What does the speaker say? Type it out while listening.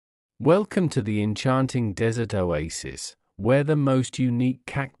Welcome to the enchanting desert oasis, where the most unique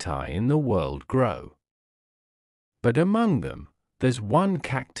cacti in the world grow. But among them, there's one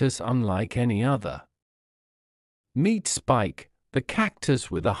cactus unlike any other. Meet Spike, the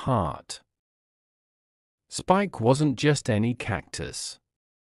cactus with a heart. Spike wasn't just any cactus.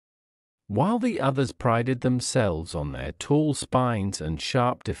 While the others prided themselves on their tall spines and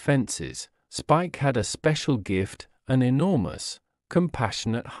sharp defenses, Spike had a special gift, an enormous,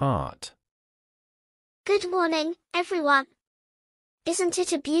 compassionate heart. Good morning, everyone. Isn't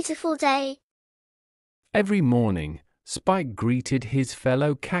it a beautiful day? Every morning, Spike greeted his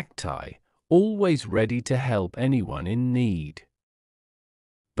fellow cacti, always ready to help anyone in need.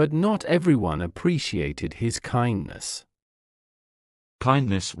 But not everyone appreciated his kindness.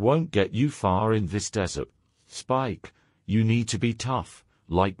 Kindness won't get you far in this desert, Spike. You need to be tough,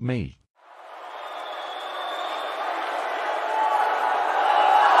 like me.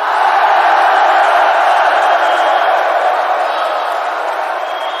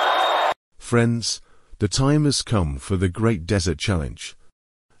 Friends, the time has come for the Great Desert Challenge,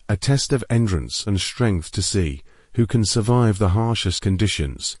 a test of endurance and strength to see who can survive the harshest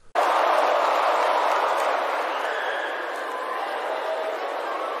conditions.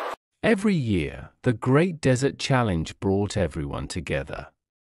 Every year, the Great Desert Challenge brought everyone together.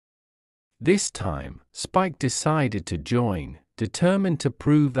 This time, Spike decided to join, determined to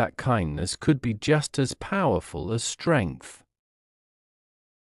prove that kindness could be just as powerful as strength.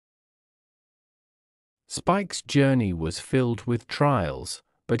 Spike's journey was filled with trials,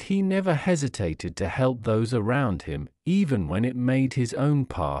 but he never hesitated to help those around him, even when it made his own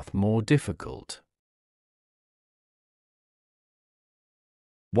path more difficult.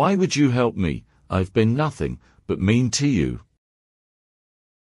 Why would you help me? I've been nothing but mean to you.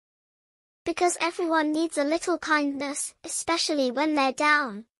 Because everyone needs a little kindness, especially when they're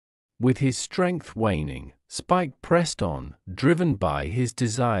down. With his strength waning, Spike pressed on, driven by his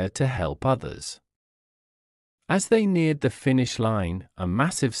desire to help others. As they neared the finish line, a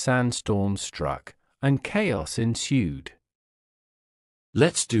massive sandstorm struck, and chaos ensued.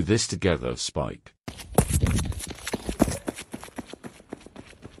 Let's do this together, Spike.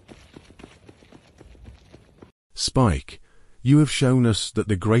 Spike, you have shown us that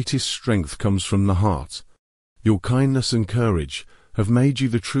the greatest strength comes from the heart. Your kindness and courage have made you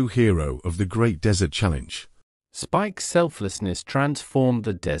the true hero of the Great Desert Challenge. Spike's selflessness transformed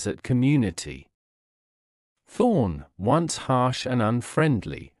the desert community. Thorn, once harsh and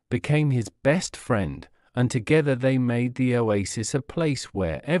unfriendly, became his best friend, and together they made the oasis a place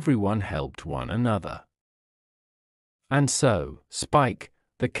where everyone helped one another. And so, Spike,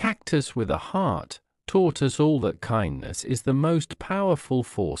 the cactus with a heart, taught us all that kindness is the most powerful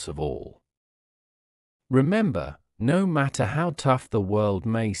force of all. Remember, no matter how tough the world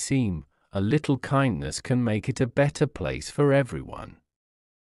may seem, a little kindness can make it a better place for everyone.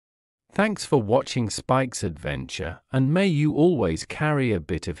 Thanks for watching Spike's adventure, and may you always carry a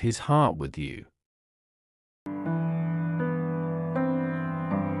bit of his heart with you.